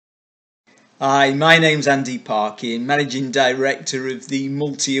Hi, my name's Andy Parkin, Managing Director of the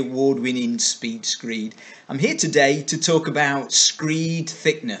Multi Award-Winning Speed Screed. I'm here today to talk about screed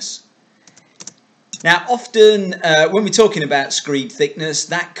thickness. Now, often when we're talking about screed thickness,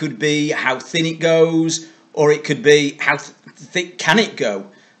 that could be how thin it goes, or it could be how thick can it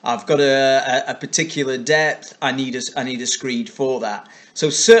go. I've got a particular depth, I need a screed for that. So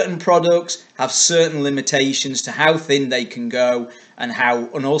certain products have certain limitations to how thin they can go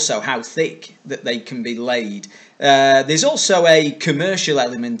and also how thick that they can be laid. There's also a commercial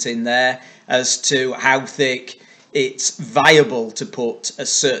element in there as to how thick it's viable to put a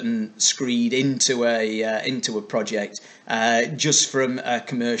certain screed into a project, just from a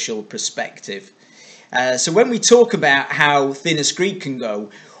commercial perspective. So when we talk about how thin a screed can go,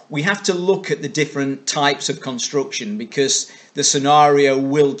 we have to look at the different types of construction, because the scenario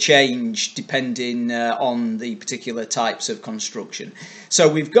will change depending on the particular types of construction.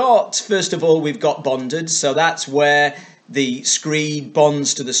 So first of all, we've got bonded. So that's where the screed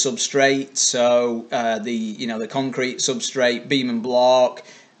bonds to the substrate. So the concrete substrate, beam and block,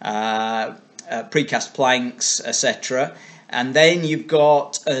 precast planks, etc. And then you've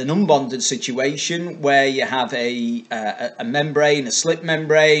got an unbonded situation where you have a membrane, a slip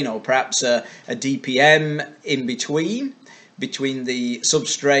membrane, or perhaps a DPM in between the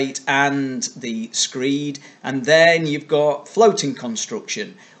substrate and the screed. And then you've got floating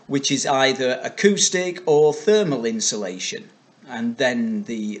construction, which is either acoustic or thermal insulation, and then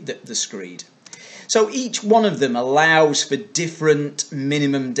the screed. So each one of them allows for different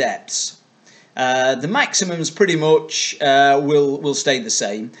minimum depths. The maximums pretty much will stay the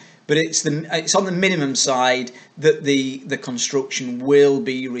same, but it's on the minimum side that the construction will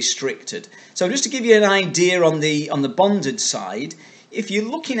be restricted. So just to give you an idea on the bonded side, if you're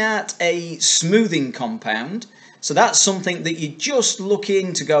looking at a smoothing compound, so that's something that you're just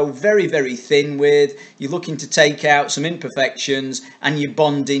looking to go very, very thin with, you're looking to take out some imperfections, and you're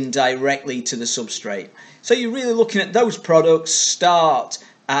bonding directly to the substrate. So you're really looking at those products start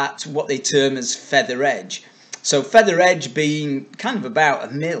at what they term as feather edge. So feather edge being kind of about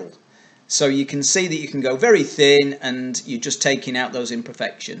 1 mil. So you can see that you can go very thin and you're just taking out those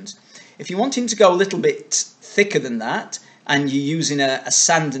imperfections. If you're wanting to go a little bit thicker than that and you're using a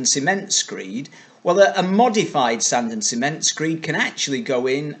sand and cement screed, well, a modified sand and cement screed can actually go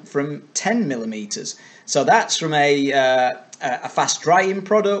in from 10 millimeters. So that's from a fast drying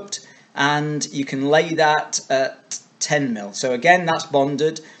product, and you can lay that at 10 mil. So again, that's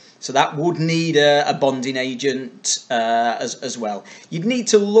bonded, so that would need a bonding agent as well. You'd need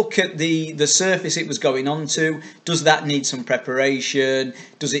to look at the surface it was going onto. Does that need some preparation?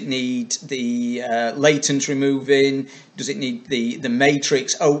 Does it need the latent removing? Does it need the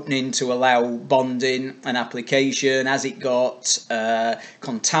matrix opening to allow bonding and application? Has it got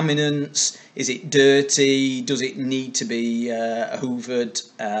contaminants? Is it dirty? Does it need to be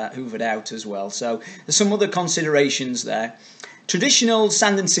hoovered out as well? So there's some other considerations there. Traditional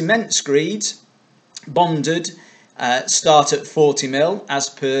sand and cement screeds, bonded, start at 40 mil as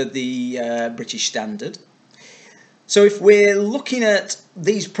per the British standard. So if we're looking at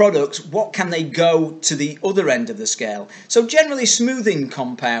these products, what can they go to the other end of the scale? So generally smoothing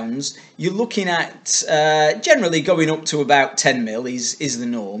compounds, you're looking at generally going up to about 10 mil is the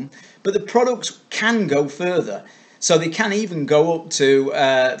norm, but the products can go further. So they can even go up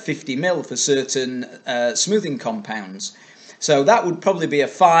to 50 mil for certain smoothing compounds. So that would probably be a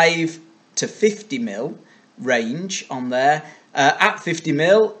 5 to 50 mil range on there. At 50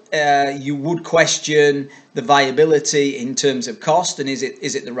 mil, you would question the viability in terms of cost, and is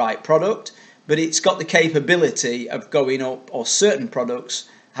it the right product? But it's got the capability of going up, or certain products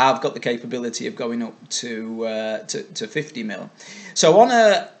have got the capability of going up to 50 mil. So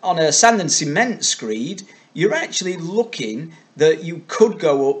on a sand and cement screed, you're actually looking that you could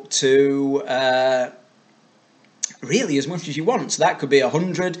go up to really as much as you want. So that could be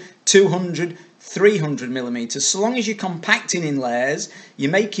 100, 200, 300 millimeters. So long as you're compacting in layers, you're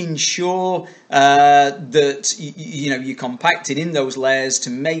making sure that you're compacting in those layers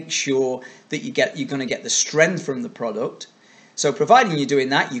to make sure that you're going to get the strength from the product. So providing you're doing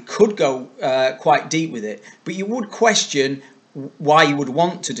that, you could go quite deep with it, but you would question why you would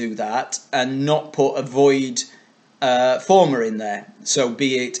want to do that and not put a void former in there. So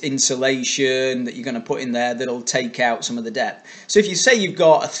be it insulation that you're going to put in there that'll take out some of the depth. So if you say you've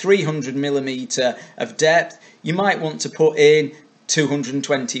got a 300 millimeter of depth, you might want to put in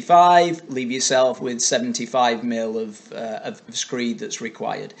 225, leave yourself with 75 mil of screed that's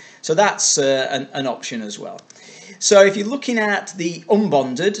required. So that's an option as well. So if you're looking at the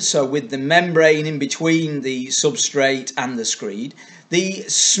unbonded, so with the membrane in between the substrate and the screed, the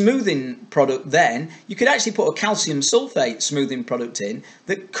smoothing product then, you could actually put a calcium sulfate smoothing product in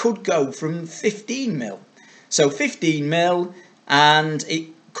that could go from 15 mil. So 15 mil, and it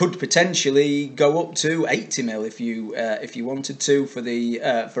could potentially go up to 80 mil if you wanted to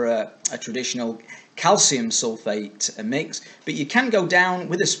for a traditional calcium sulfate mix, but you can go down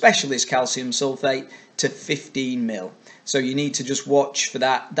with a specialist calcium sulfate to 15 mil. So you need to just watch for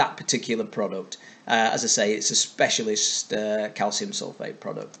that particular product. As I say, it's a specialist calcium sulfate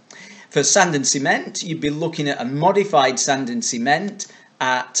product. For sand and cement, you'd be looking at a modified sand and cement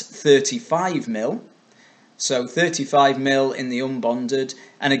at 35 mil. So 35 mil in the unbonded,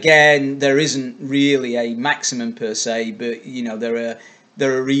 and again, there isn't really a maximum per se, but you know, there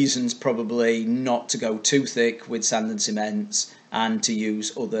are reasons probably not to go too thick with sand and cements and to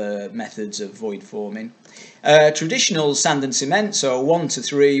use other methods of void forming. Traditional sand and cement, so 1 to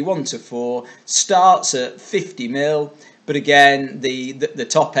 3, 1 to 4, starts at 50 mil, but again, the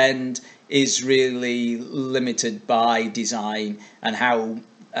top end is really limited by design and how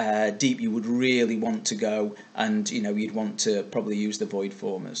deep you would really want to go, and you know, you'd want to probably use the void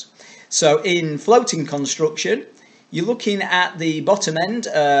formers. So in floating construction, you're looking at the bottom end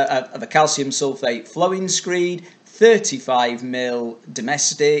of a calcium sulfate flowing screed, 35 mil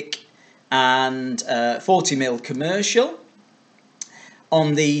domestic and 40 mil commercial.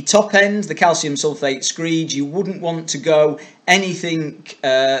 On the top end, the calcium sulfate screed, you wouldn't want to go anything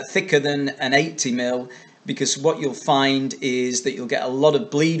thicker than an 80 mil, because what you'll find is that you'll get a lot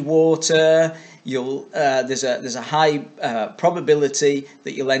of bleed water. There's a high probability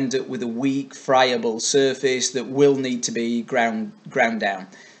that you'll end up with a weak friable surface that will need to be ground down.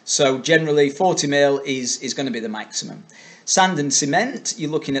 So generally 40 mil is going to be the maximum. Sand and cement, you're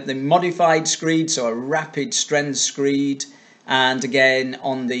looking at the modified screed, so a rapid strength screed, and again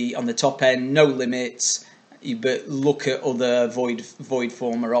on the top end, no limits, but look at other void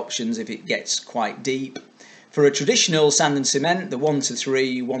former options if it gets quite deep. For a traditional sand and cement, the 1 to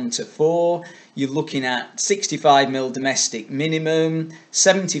 3, 1 to 4, you're looking at 65 mil domestic minimum,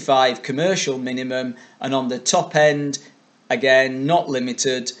 75 commercial minimum, and on the top end, again, not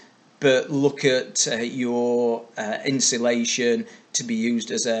limited, but look at your insulation to be used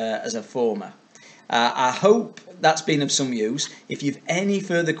as a former. I hope that's been of some use. If you've any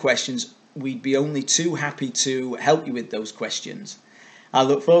further questions, we'd be only too happy to help you with those questions. I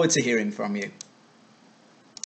look forward to hearing from you.